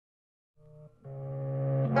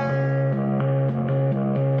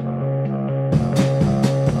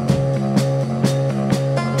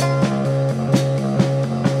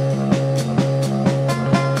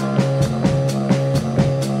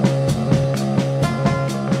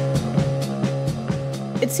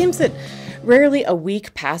It seems that rarely a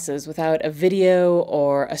week passes without a video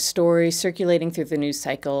or a story circulating through the news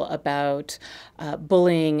cycle about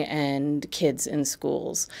bullying and kids in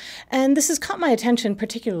schools. And this has caught my attention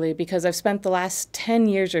particularly because I've spent the last 10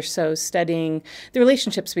 years or so studying the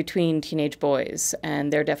relationships between teenage boys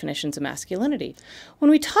and their definitions of masculinity.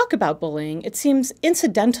 When we talk about bullying, it seems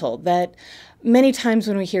incidental that many times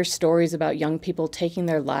when we hear stories about young people taking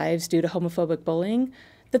their lives due to homophobic bullying,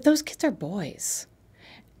 that those kids are boys.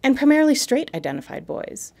 And primarily straight-identified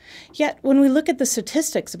boys. Yet, when we look at the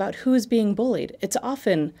statistics about who is being bullied, it's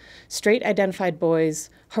often straight-identified boys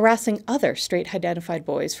harassing other straight-identified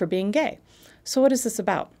boys for being gay. So what is this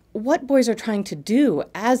about? What boys are trying to do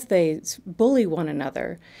as they bully one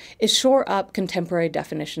another is shore up contemporary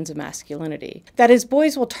definitions of masculinity. That is,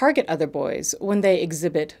 boys will target other boys when they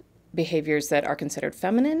exhibit behaviors that are considered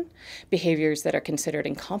feminine, behaviors that are considered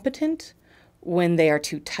incompetent, when they are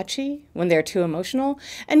too touchy, when they're too emotional,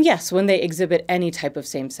 and yes, when they exhibit any type of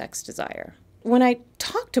same-sex desire. When I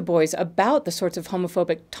talk to boys about the sorts of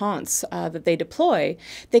homophobic taunts that they deploy,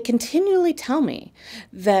 they continually tell me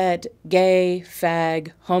that gay,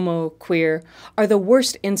 fag, homo, queer are the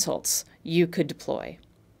worst insults you could deploy.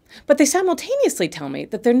 But they simultaneously tell me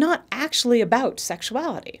that they're not actually about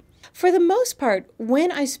sexuality. For the most part,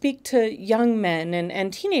 when I speak to young men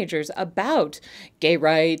and teenagers about gay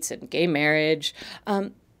rights and gay marriage,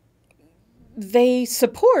 they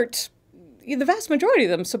support, the vast majority of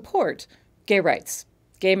them support gay rights,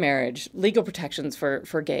 gay marriage, legal protections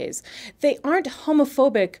for gays. They aren't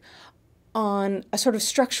homophobic on a sort of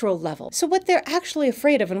structural level. So what they're actually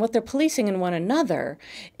afraid of and what they're policing in one another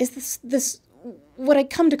is this what I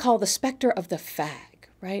come to call the specter of the fag,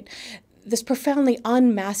 right? This profoundly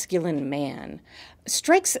unmasculine man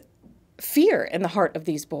strikes fear in the heart of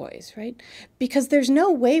these boys, right? Because there's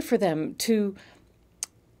no way for them to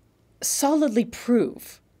solidly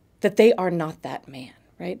prove that they are not that man,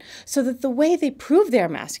 right? So that the way they prove they're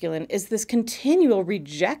masculine is this continual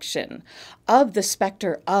rejection of the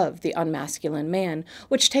specter of the unmasculine man,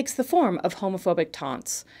 which takes the form of homophobic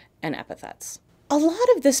taunts and epithets. A lot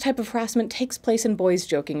of this type of harassment takes place in boys'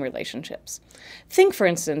 joking relationships. Think, for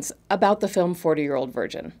instance, about the film 40-Year-Old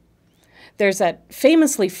Virgin. There's that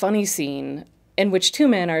famously funny scene in which two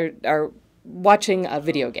men are watching a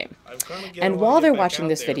video game. And while they're watching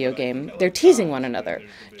this video game, they're teasing one another,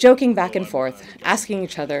 joking back and forth, asking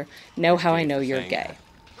each other, "Know how I know you're gay?"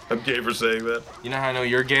 I'm gay for saying that. You know how I know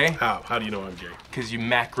you're gay? How? How do you know I'm gay? Because you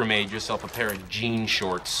macrameed yourself a pair of jean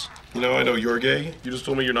shorts. You know I know you're gay? You just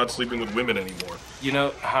told me you're not sleeping with women anymore. You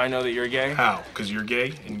know how I know that you're gay? How? Because you're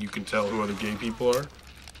gay and you can tell who other gay people are?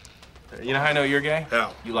 You know how I know you're gay?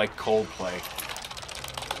 How? You like Coldplay.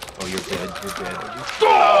 Oh, you're dead. You're dead.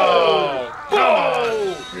 Oh!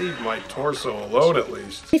 Oh! Leave my torso alone, at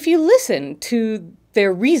least. If you listen to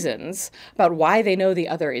their reasons about why they know the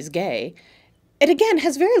other is gay, it again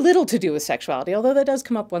has very little to do with sexuality, although that does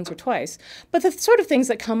come up once or twice. But the sort of things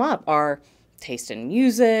that come up are taste in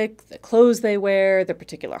music, the clothes they wear, the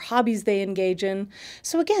particular hobbies they engage in.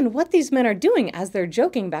 So again, what these men are doing as they're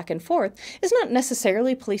joking back and forth is not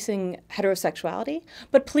necessarily policing heterosexuality,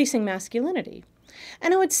 but policing masculinity.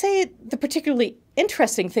 And I would say the particularly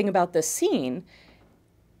interesting thing about this scene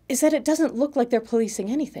is that it doesn't look like they're policing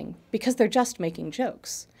anything because they're just making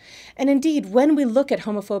jokes. And indeed, when we look at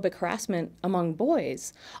homophobic harassment among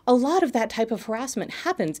boys, a lot of that type of harassment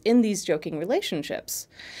happens in these joking relationships.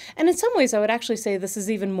 And in some ways, I would actually say this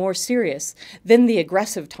is even more serious than the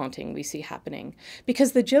aggressive taunting we see happening,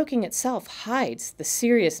 because the joking itself hides the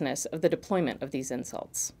seriousness of the deployment of these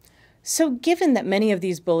insults. So given that many of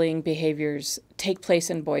these bullying behaviors take place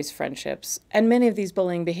in boys' friendships, and many of these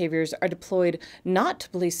bullying behaviors are deployed not to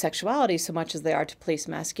police sexuality so much as they are to police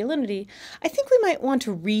masculinity, I think we might want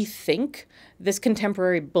to rethink this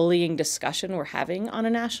contemporary bullying discussion we're having on a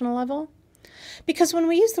national level. Because when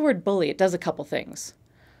we use the word bully, it does a couple things.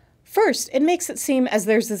 First, it makes it seem as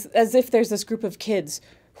if there's this group of kids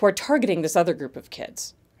who are targeting this other group of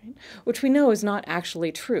kids, which we know is not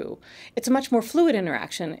actually true. It's a much more fluid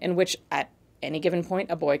interaction in which at any given point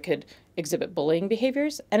a boy could exhibit bullying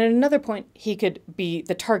behaviors, and at another point he could be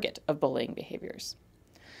the target of bullying behaviors.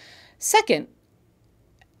 Second,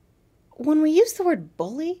 when we use the word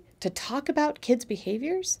bully to talk about kids'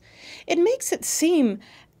 behaviors, it makes it seem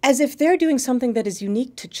as if they're doing something that is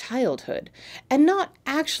unique to childhood and not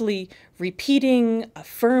actually repeating,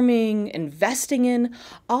 affirming, investing in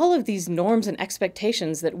all of these norms and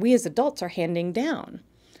expectations that we as adults are handing down.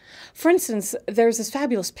 For instance, there's this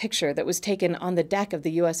fabulous picture that was taken on the deck of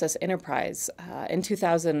the USS Enterprise in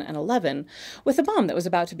 2011 with a bomb that was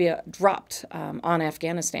about to be dropped on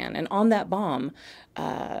Afghanistan. And on that bomb,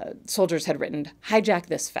 soldiers had written, "Hijack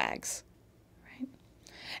this, fags." Right?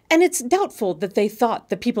 And it's doubtful that they thought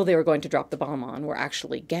the people they were going to drop the bomb on were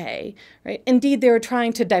actually gay. Right? Indeed, they were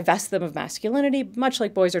trying to divest them of masculinity, much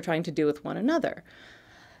like boys are trying to do with one another.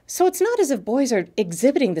 So it's not as if boys are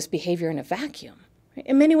exhibiting this behavior in a vacuum.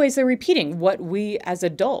 In many ways, they're repeating what we as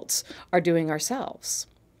adults are doing ourselves.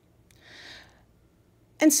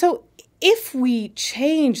 And so if we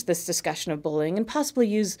change this discussion of bullying and possibly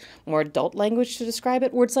use more adult language to describe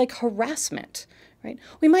it, words like harassment, right?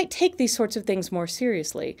 We might take these sorts of things more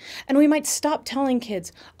seriously, and we might stop telling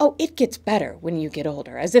kids, oh, it gets better when you get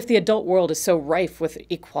older, as if the adult world is so rife with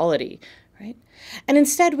equality, right? And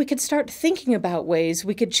instead, we could start thinking about ways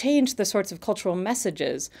we could change the sorts of cultural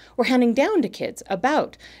messages we're handing down to kids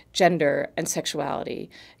about gender and sexuality,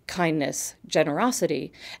 kindness,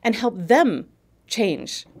 generosity, and help them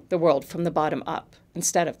change the world from the bottom up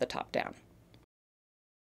instead of the top down.